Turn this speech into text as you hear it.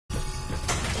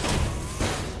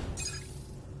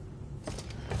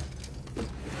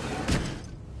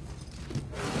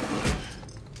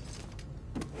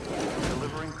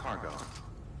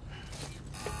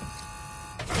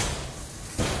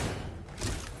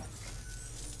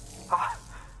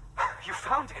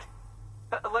found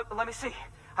it! Let me see.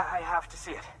 I have to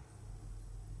see it.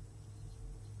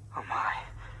 Oh my.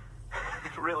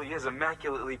 It really is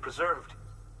immaculately preserved.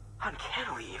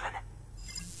 Uncannily, even.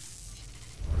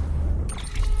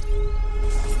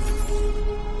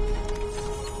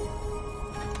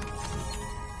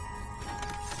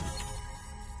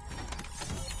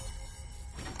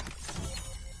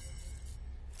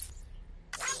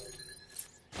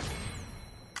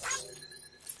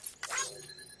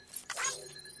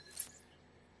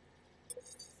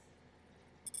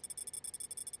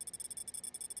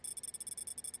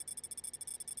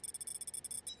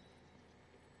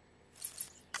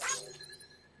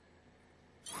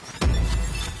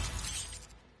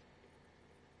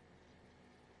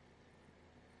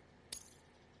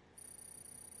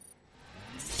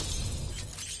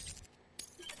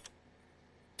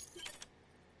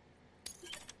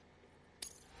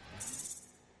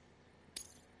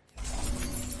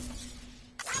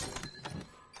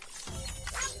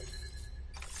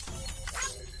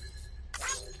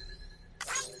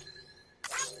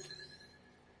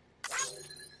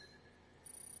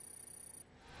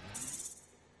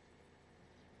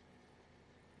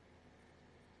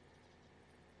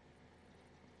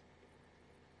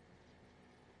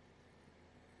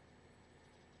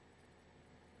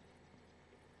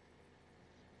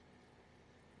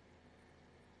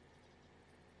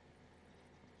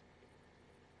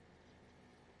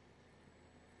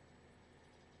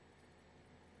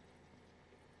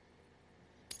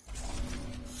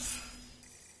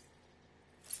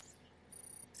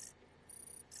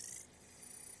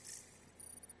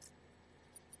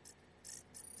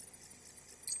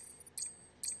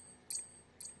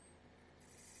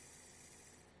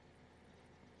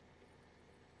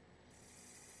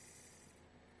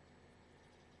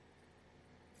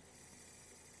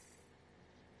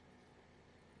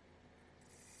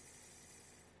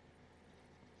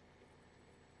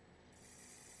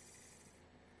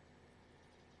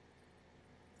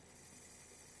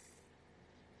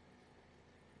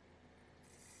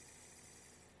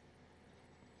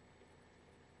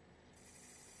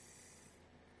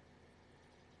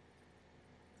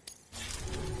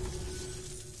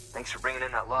 Thanks for bringing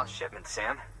in that lost shipment,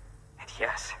 Sam. And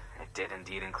yes, it did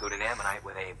indeed include an Ammonite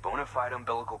with a bona fide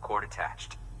umbilical cord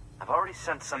attached. I've already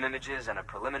sent some images and a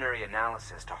preliminary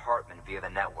analysis to Hartman via the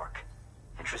network.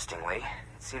 Interestingly,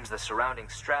 it seems the surrounding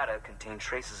strata contain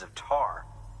traces of tar,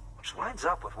 which lines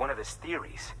up with one of his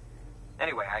theories.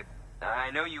 Anyway,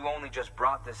 I know you only just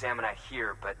brought this Ammonite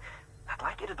here, but I'd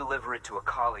like you to deliver it to a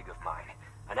colleague of mine,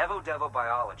 an Evo-Devo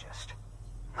biologist.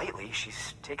 Lately,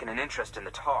 she's taken an interest in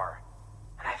the tar,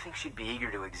 and I think she'd be eager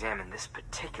to examine this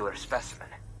particular specimen.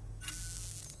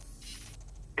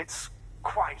 It's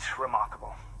quite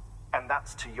remarkable, and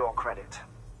that's to your credit.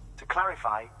 To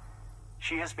clarify,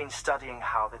 she has been studying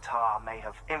how the tar may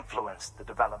have influenced the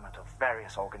development of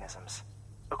various organisms.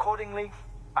 Accordingly,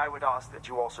 I would ask that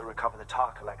you also recover the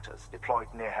tar collectors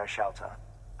deployed near her shelter,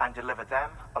 and deliver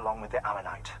them along with the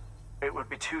Ammonite. It would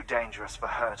be too dangerous for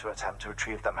her to attempt to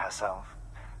retrieve them herself,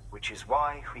 which is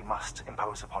why we must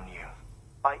impose upon you.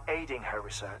 By aiding her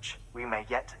research, we may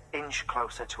yet inch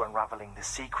closer to unraveling the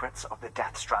secrets of the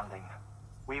Death Stranding.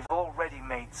 We've already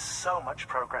made so much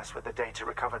progress with the data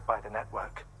recovered by the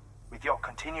network. With your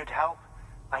continued help,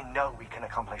 I know we can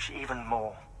accomplish even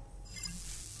more.